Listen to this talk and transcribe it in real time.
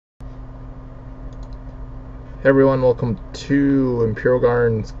Hey everyone, welcome to Imperial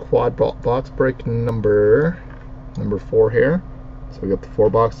Garden's quad box break number 4 here. So we got the 4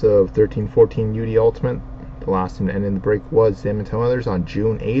 box of 13-14 UD Ultimate. The last team to end in the break was the Edmonton Oilers on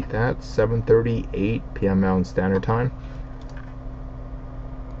June 8th at 7:38 p.m. Mountain Standard Time.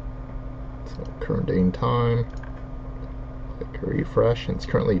 So current date and time. Click refresh, and it's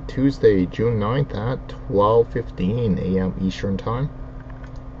currently Tuesday, June 9th at 12:15 a.m. Eastern Time.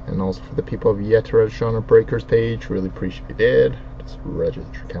 And also for the people who have yet to register on our breakers page, really appreciate if you did. Just register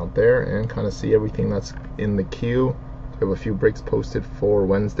your account there and kind of see everything that's in the queue. We have a few breaks posted for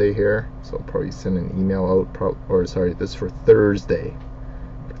Wednesday here, so I'll probably send an email out, this is for Thursday.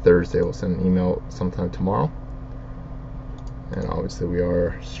 For Thursday, we'll send an email sometime tomorrow. And obviously we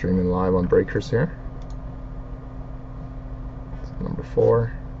are streaming live on breakers here. So number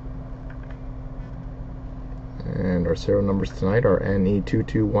 4. And our serial numbers tonight are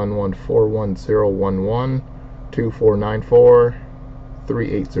NE2211411011, 2494,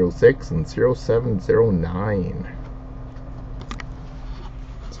 3806, and 0709.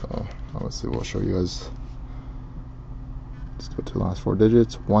 So obviously we'll show you guys. Let's go to the last 4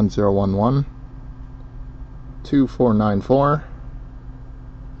 digits: 1011, 2494,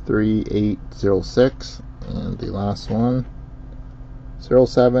 3806, and the last one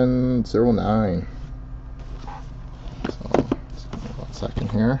 0709.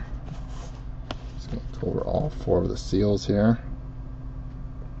 Second here. Just going to go over all 4 of the seals here.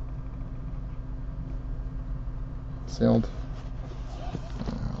 Sealed.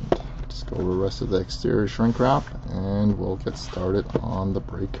 And just go over the rest of the exterior shrink wrap, and we'll get started on the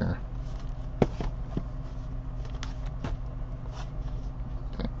break here.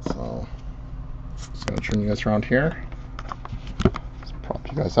 Okay, so just going to turn you guys around here. Just prop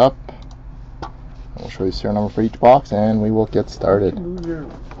you guys up. We'll show you serial number for each box, and we will get started.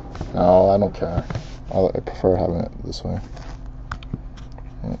 No, I don't care. I prefer having it this way.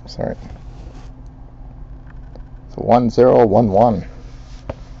 Oh, sorry. So 1011.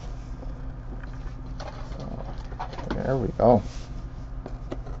 So there we go.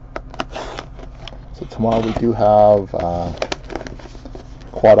 So tomorrow we do have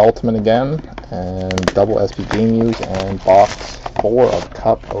quad ultimate again, and double SP game use, and box 4 of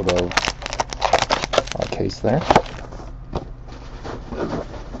cup out of case there.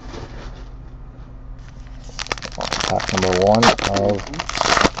 Pack number 1 of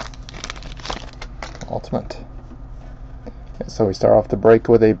Ultimate. Okay, so we start off the break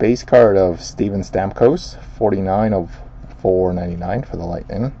with a base card of Steven Stamkos, 49 of 499 for the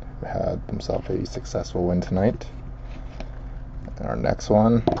Lightning, who had themselves a successful win tonight. And our next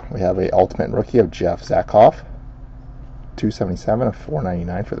one, we have a Ultimate Rookie of Jeff Zakhoff, 277 of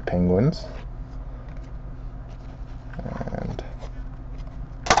 499 for the Penguins. And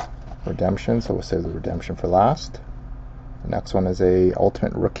redemption, so we'll save the redemption for last. The next one is a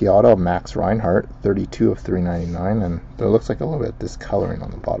Ultimate Rookie Auto of Max Reinhart, 32 of 399, and there looks like a little bit of discoloring on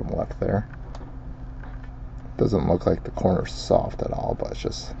the bottom left there. Doesn't look like the corner's soft at all, but it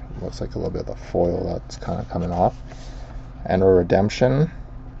just looks like a little bit of the foil that's kind of coming off. And our redemption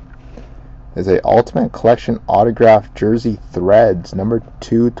is a Ultimate Collection Autograph Jersey Threads, number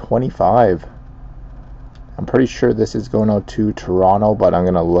 225. I'm pretty sure this is going out to Toronto, but I'm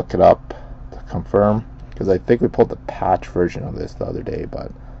going to look it up to confirm, because I think we pulled the patch version of this the other day,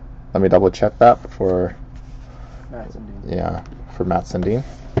 but let me double check that for Matt Sundin. Yeah, for Matt Sundin.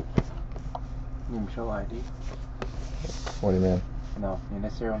 You show ID? What do you mean? No, in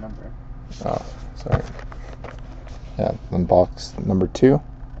the serial number. Oh, sorry. Yeah, then box number 2,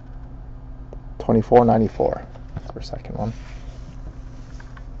 2494. That's our second one.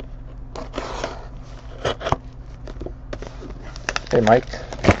 Hey, Mike.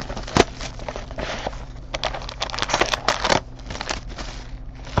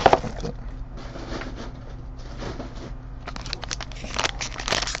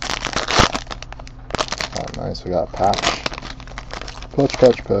 Oh, nice. We got a patch.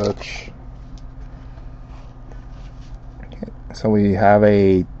 Patch. Okay. So we have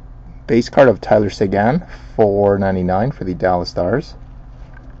a base card of Tyler Seguin, 499 for the Dallas Stars.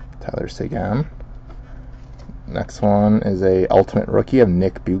 Tyler Seguin. Next one is a Ultimate Rookie of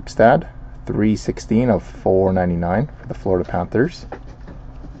Nick Bukestad, 316 of 499 for the Florida Panthers.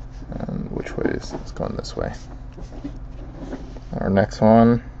 And which way is it's going this way? Our next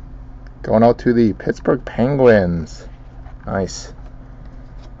one going out to the Pittsburgh Penguins. Nice.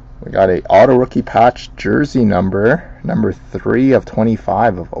 We got a Auto Rookie Patch Jersey number 3 of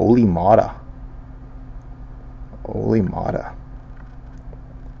 25 of Oli Mata. Oli Mata.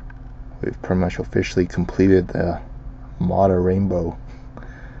 We've pretty much officially completed the Mata Rainbow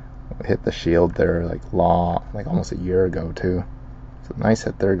hit the shield there like almost a year ago too. So nice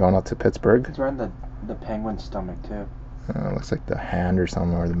hit there going out to Pittsburgh. It's around the Penguin's stomach too. Looks like the hand or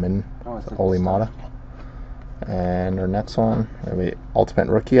something, or the mid. Oh, it's like Holy the Mata. And our next one, we have a ultimate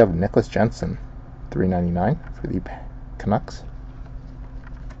rookie of Nicholas Jensen, $3.99 for the Canucks.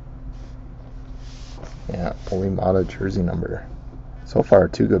 Yeah, Holy Mata jersey number. So far,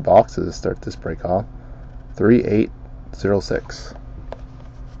 2 good boxes to start this break off. 3806.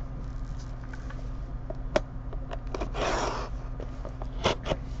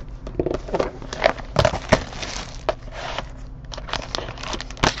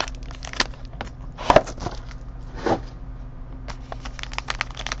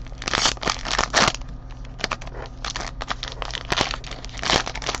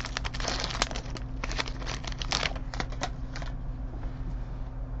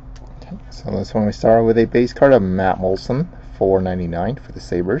 So this one we start with a base card of Matt Molson, $4.99 for the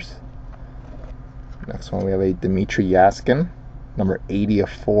Sabres. Next one we have a Dmitry Yaskin, number 80 of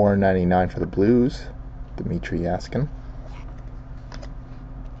 $4.99 for the Blues. Dmitry Yaskin.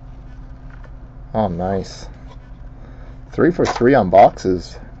 Oh, nice. 3 for 3 on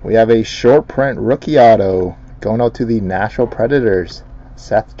boxes. We have a short print rookie auto going out to the Nashville Predators,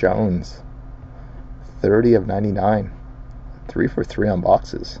 Seth Jones, 30 of 99. 3 for 3 on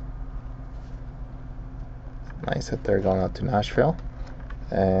boxes. Nice hit there going out to Nashville.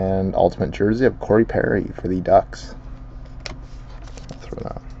 And ultimate jersey of Corey Perry for the Ducks. I'll throw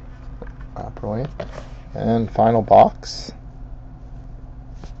that properly. And final box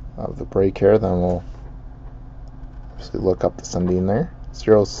of the break here. Then we'll obviously look up the Sundin there.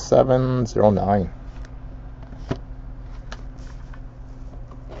 0709.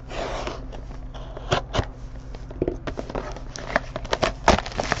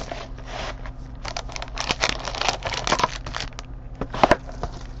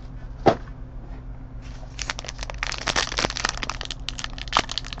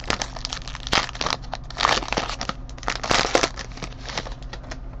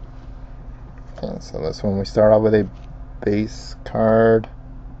 Okay, so this one we start off with a base card.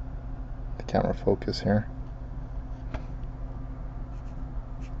 The camera focus here.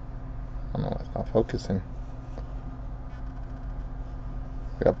 I don't know, it's not focusing.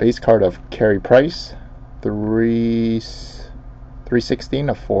 We got base card of Carey Price, 316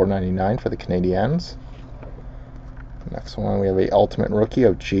 of $4.99 for the Canadiens. Next one we have a ultimate rookie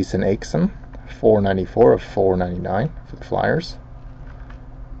of Jason Akeson, $4.94 of $4.99 for the Flyers.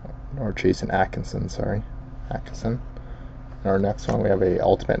 Or Jason Atkinson, sorry. Atkinson. And our next one we have a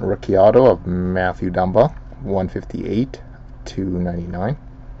ultimate rookie auto of Matthew Dumba, 158, $2.99.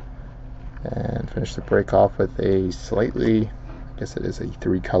 And finish the break off with a slightly, I guess it is a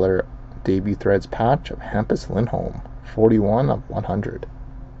 3-color debut threads patch of Hampus Lindholm, 41 of 100.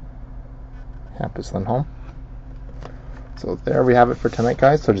 Hampus Lindholm. So there we have it for tonight,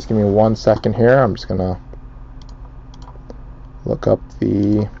 guys. So just give me 1 second here. I'm just gonna look up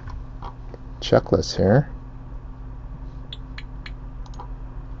the checklist here.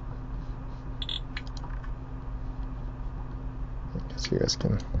 I guess you guys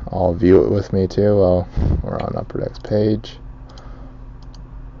can all view it with me too while we're on Upper Deck's page.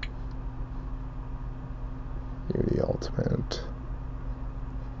 Beauty Ultimate.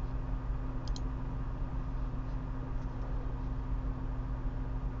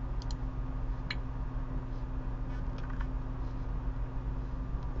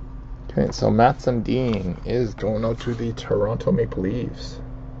 Okay, so Matt Sundin is going out to the Toronto Maple Leafs.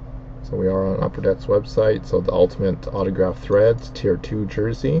 So we are on Upper Deck's website. So the Ultimate Autograph Threads Tier 2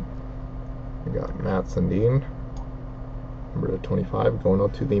 jersey. We got Matt Sundin, number 25, going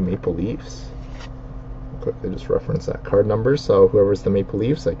out to the Maple Leafs. I'll quickly just reference that card number. So whoever's the Maple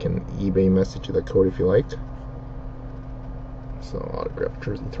Leafs, I can eBay message you the code if you liked. So autograph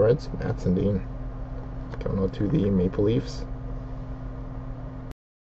jersey threads, Matt Sundin, going out to the Maple Leafs.